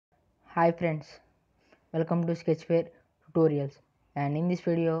Hi friends, welcome to Sketchware Tutorials, and in this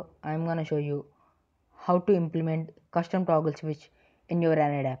video I am gonna show you how to implement custom toggle switch in your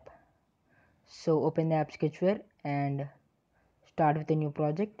Android app. So open the app Sketchware and start with a new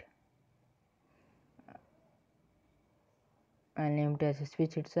project. I'll name it as a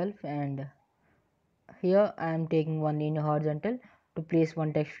switch itself, and here I am taking one linear horizontal to place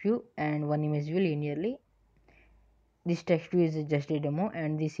one text view and one image view linearly. This text view is just a demo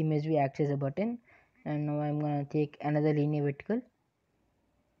and this image view acts as a button, and now I am gonna take another linear vertical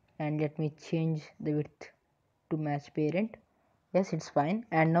and let me change the width to match parent. Yes, it's fine.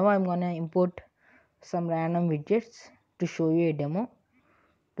 And now I'm gonna import some random widgets to show you a demo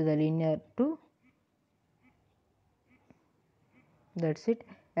to the linear 2. That's it,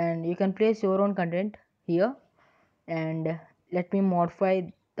 and you can place your own content here, and let me modify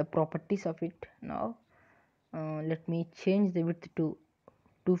the properties of it now. Let me change the width to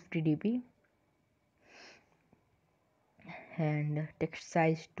 250 dp and text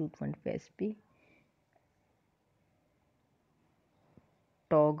size to 25 sp.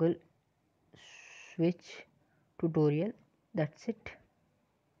 Toggle switch tutorial, that's it.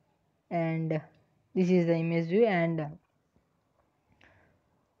 And this is the image view, and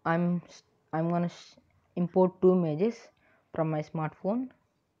I'm gonna import two images from my smartphone.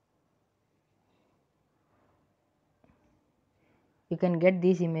 You can get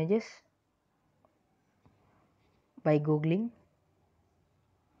these images by googling.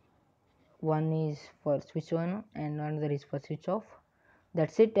 One is for switch on and another is for switch off.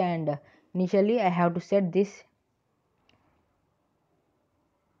 That's it. And initially I have to set this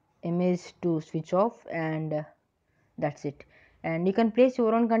image to switch off, and that's it. And you can place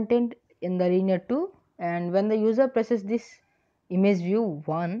your own content in the linear 2, and when the user presses this image view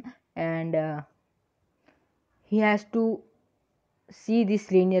 1, and he has to see this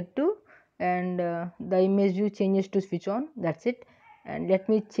linear 2, and the image view changes to switch on. That's it. And let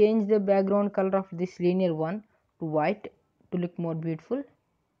me change the background color of this linear 1 to white to look more beautiful.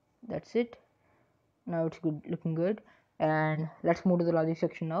 That's it. Now it's good, looking good. And let's move to the logic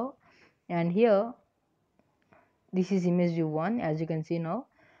section now. And here this is image view 1, as you can see now.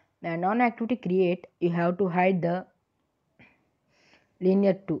 And on activity create, you have to hide the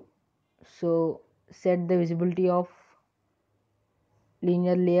linear 2. So set the visibility of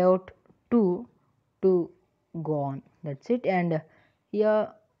linear layout 2 to gone. That's it. And here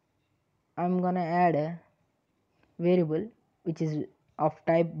I'm gonna add a variable which is of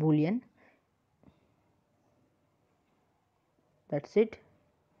type boolean. That's it.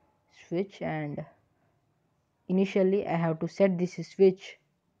 Switch, and initially I have to set this switch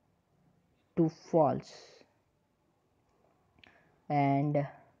to false. And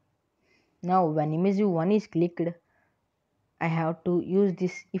now when image view 1 is clicked, I have to use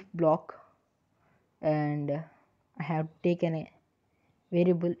this if block, and I have taken a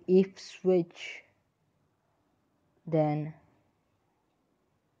variable if switch, then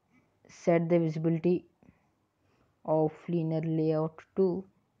set the visibility of linear layout 2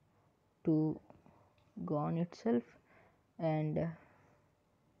 to gone itself, and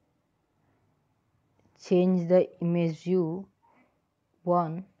change the image view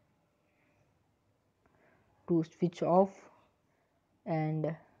 1 to switch off,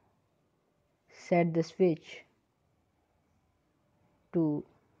 and set the switch to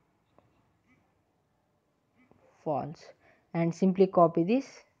false, and simply copy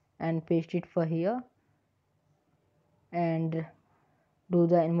this and paste it for here and do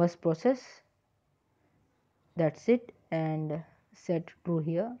the inverse process. That's it, and set true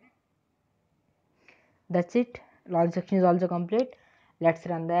here. That's it. Logic section is also complete. Let's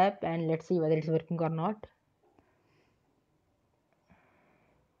run the app and let's see whether it's working or not.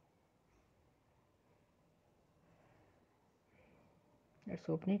 Let's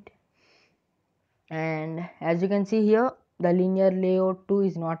open it, and as you can see here, the linear layout 2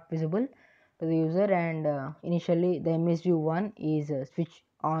 is not visible to the user, and initially the image view 1 is switch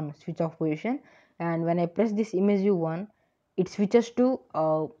on switch off position, and when I press this image view 1, it switches to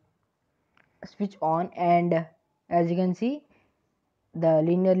switch on, and as you can see, the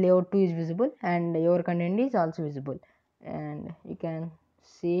linear layout 2 is visible and your content is also visible, and you can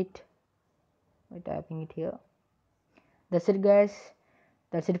see it by tapping it here. That's it guys,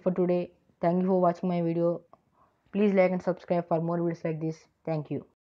 that's it for today. Thank you for watching my video. Please like and subscribe for more videos like this. Thank you.